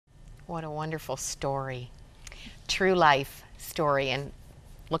What a wonderful story. True life story, and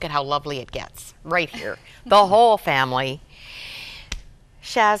look at how lovely it gets right here. The whole family.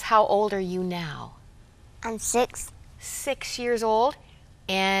 Shaz, how old are you now? I'm 6. 6 years old,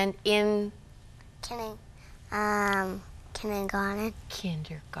 and in kindergarten.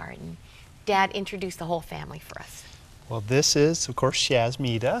 Kindergarten. Dad, introduce the whole family for us. Well, this is, of course,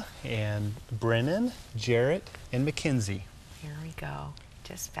 Shazmita and Brennan, Jarrett, and Mackenzie. Here we go.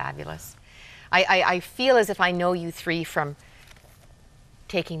 Just fabulous. I feel as if I know you three from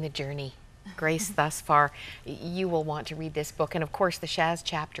taking the journey. Grace, thus far, you will want to read this book. And of course, the Shaz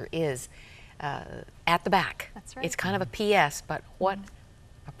chapter is at the back. That's right. It's kind of a PS, but what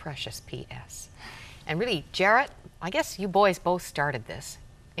a precious PS. And really, Jarrett, I guess you boys both started this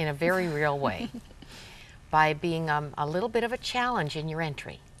in a very real way by being a little bit of a challenge in your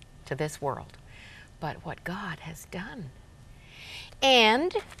entry to this world. But what God has done.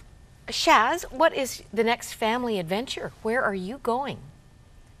 And Shaz, what is the next family adventure? Where are you going?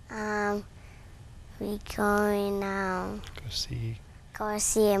 We going go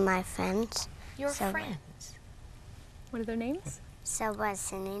see my friends. Your friends. What are their names?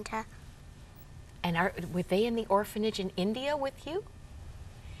 Sunita. And were they in the orphanage in India with you?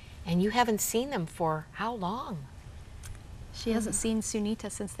 And you haven't seen them for how long? She hasn't seen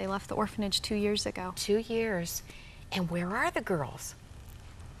Sunita since they left the orphanage 2 years ago. 2 years. And where are the girls?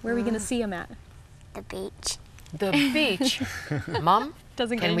 Where are we going to see them at? The beach. The beach. Mom?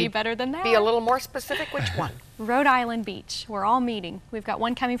 Doesn't get any better than that. Be a little more specific? Which one? Rhode Island Beach. We're all meeting. We've got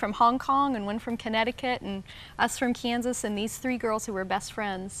one coming from Hong Kong and one from Connecticut and us from Kansas, and these 3 girls who were best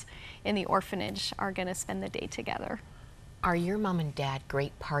friends in the orphanage are going to spend the day together. Are your mom and dad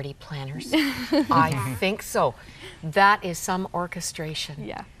great party planners? I think so. That is some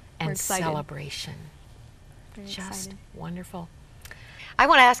orchestration and celebration. Very just excited. Wonderful. I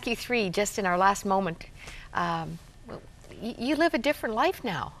want to ask you 3, just in our last moment, you live a different life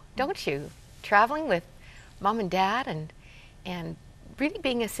now, don't you? Traveling with mom and dad and really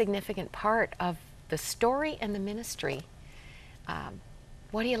being a significant part of the story and the ministry.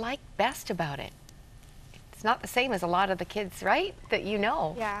 What do you like best about it? It's not the same as a lot of the kids, right, that you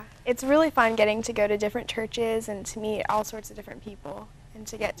know. Yeah, it's really fun getting to go to different churches and to meet all sorts of different people and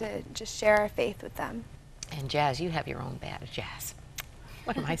to get to just share our faith with them. And Jazz, you have your own band. Jazz.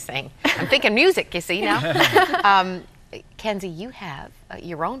 What am I saying? I'm thinking music, you see now. Kenzie, you have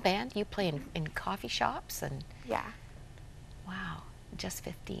your own band. You play in coffee shops and... Yeah. Wow, just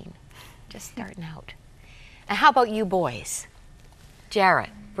 15, just starting out. And how about you boys? Jarrett,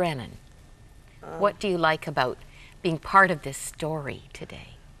 Brennan, what do you like about being part of this story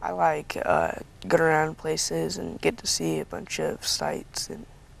today? I like going around places and get to see a bunch of sights. And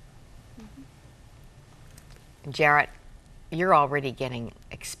Jarrett, you're already getting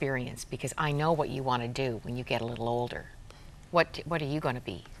experience because I know what you want to do when you get a little older. What are you going to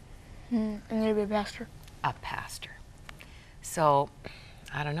be? I'm going to be a pastor. A pastor. So,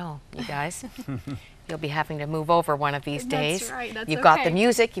 I don't know, you guys. You'll be having to move over one of these days. That's right. That's You've got the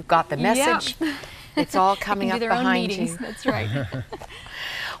music, you've got the message. Yep. It's all coming up behind you. That's right.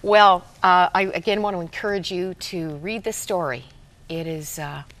 Well, I again want to encourage you to read the story. It is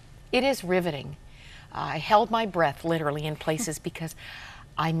riveting. I held my breath literally in places because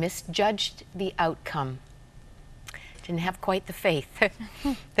I misjudged the outcome. Didn't have quite the faith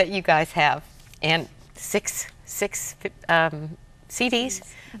that you guys have. And six CDs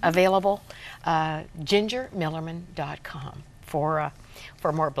available. GingerMillermon.com for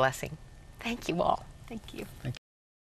more blessing. Thank you all. Thank you. Thank you.